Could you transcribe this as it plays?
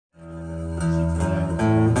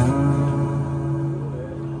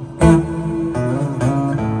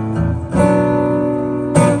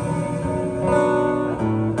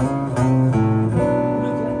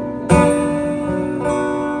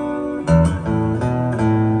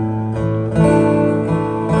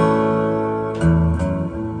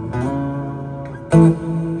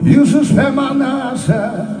spend my nights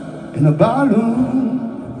in a balloon.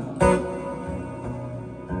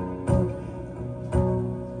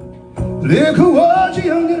 Liquor was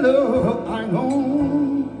your only love I know.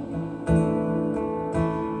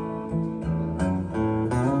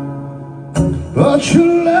 But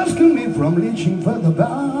you rescued me from reaching for the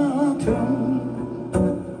bottom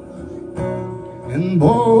and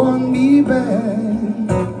brought me back,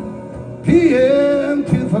 PM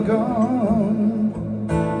till forgone.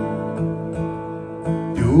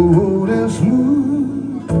 You're the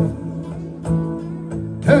smooth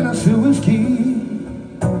Tennessee whiskey.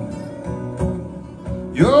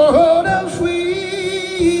 You're the sweet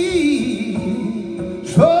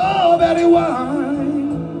strawberry wine.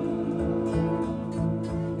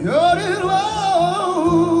 You're the low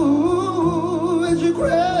as you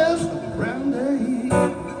crest of the brandy.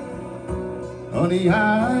 On the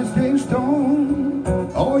ice they stone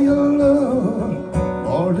all your love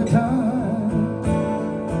all the time.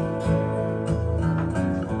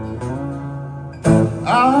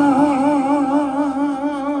 Ah,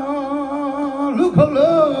 look at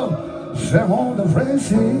love, some on the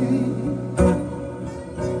frenzy.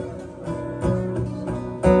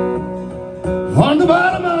 On the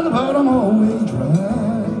bottom of the bottom, always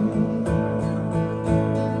dry.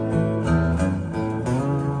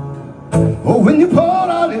 Oh, when you pour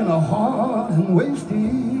out in a heart and waste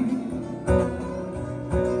it,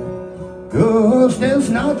 'cause there's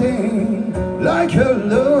nothing like your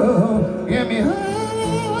love. Get me high.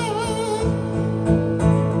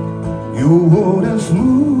 You're the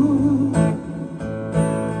smooth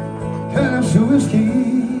Tennessee whiskey.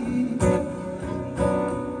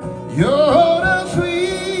 You're the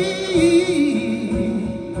sweet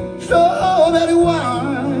strawberry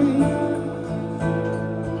wine.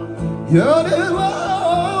 You're the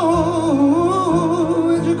low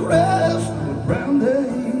as you crest of the brandy.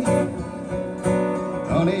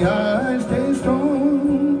 On the ice they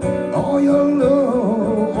stone all your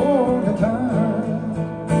love all the time.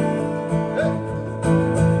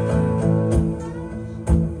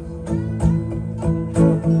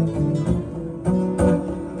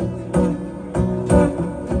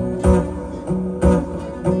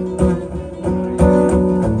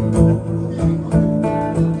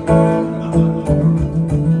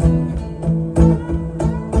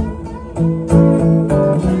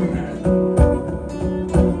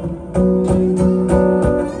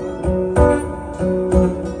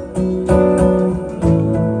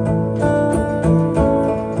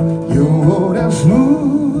 You're the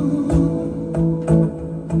smooth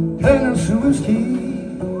Tennessee whiskey.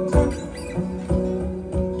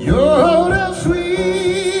 You're the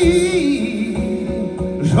sweet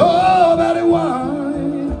strawberry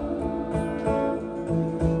wine.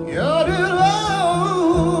 You're the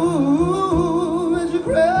low as you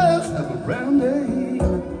crest of a brandy.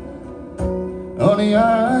 On the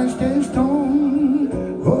ice they stone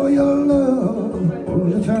for your love all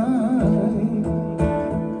the time.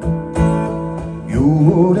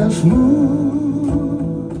 You're the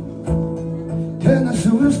smooth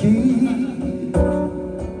Tennessee whiskey.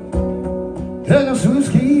 Tennessee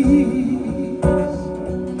whiskey.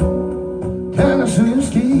 Tennessee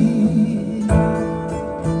whiskey.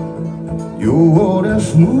 You're the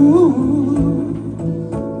smooth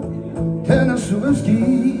Tennessee whiskey.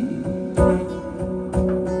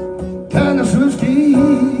 Tennessee whiskey.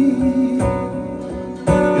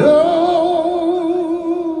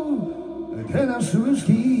 Tennessee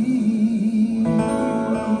whiskey.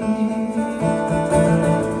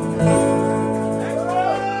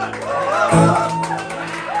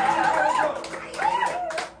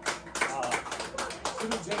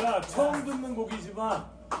 지금 제가 처음 듣는 곡이지만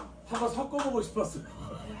한번 섞어보고 싶었어요.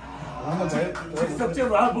 한번 더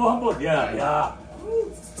직접적으로 뭐 한번 야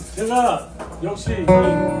제가 역시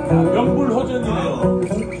명불허전이네요.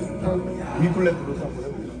 위클랩 브루스 한번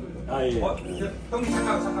해보세요. 아 예. 형님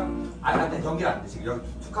잠깐. 아니 연결 안 돼. 지금 여기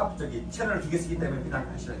투캅 저기 채널 2개 쓰기 때문에 그냥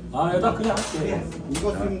하시라. 아 나 그냥 할게.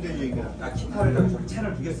 이거 쓰면 되지 이거. 기타를 저기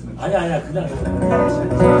채널 2개 쓰면. 아니야 그냥 해.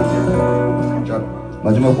 자,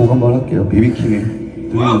 마지막 곡 한번 할게요. 비비킹의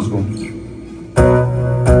드리면서.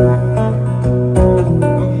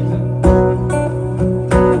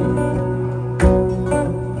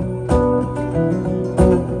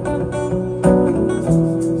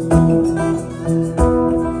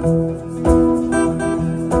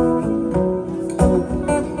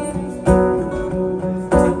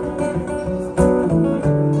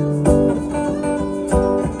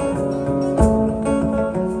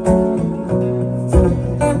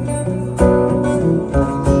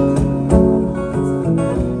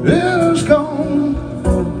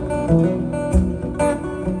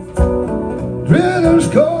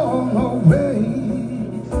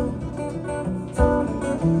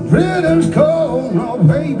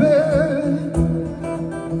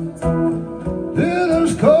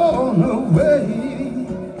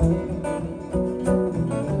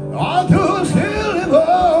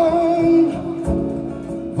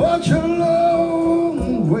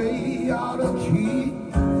 key.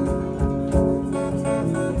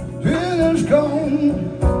 Dinner's gone.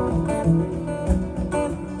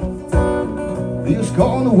 It's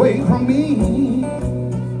gone away from me.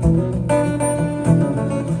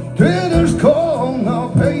 Dinner's gone now,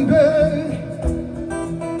 baby.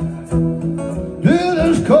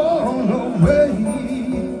 Dinner's gone away.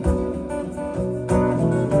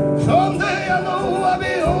 Someday I know I'll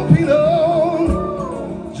be holding on,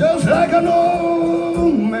 just like an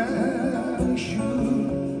old man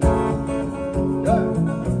should. Yeah.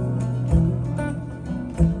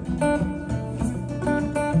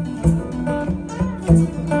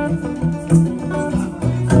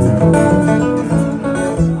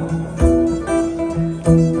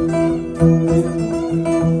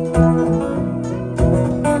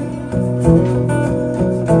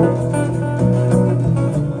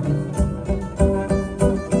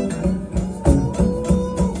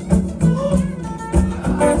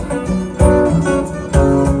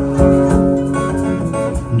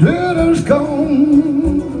 Dinner's gone.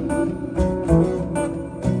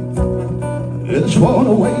 It's gone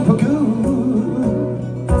away for good.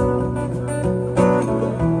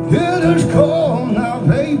 Dinner's gone now,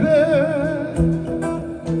 baby.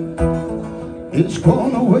 It's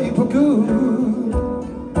gone away for good.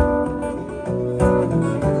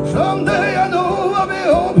 Someday I know I'll be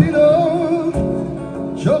holding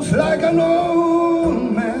on, just like an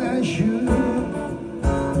old man should.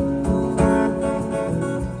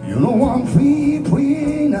 You know I'm free,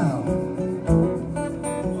 free now.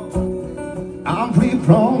 I'm free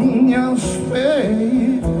from your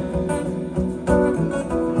spell.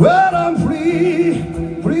 Well, I'm free,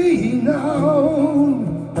 free now.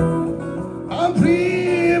 I'm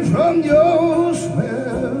free from your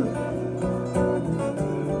spell.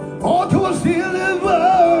 All to a still live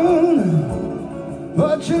on,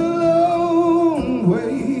 but you're a long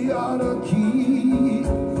way out of key.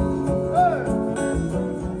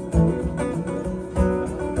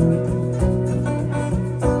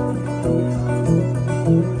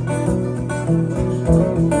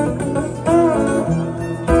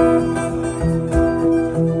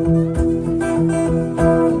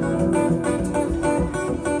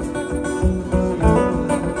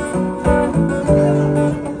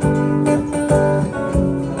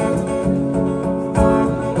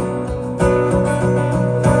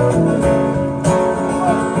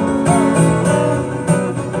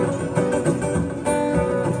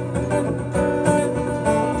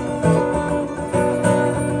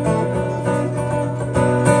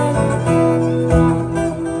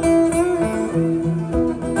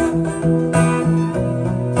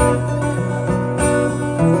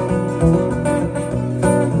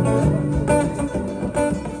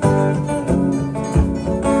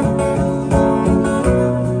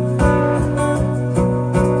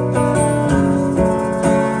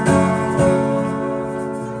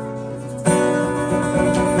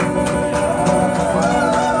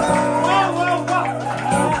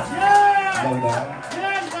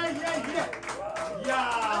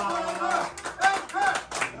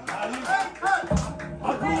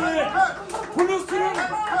 블루스는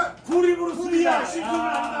구리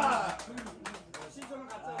브루스리야.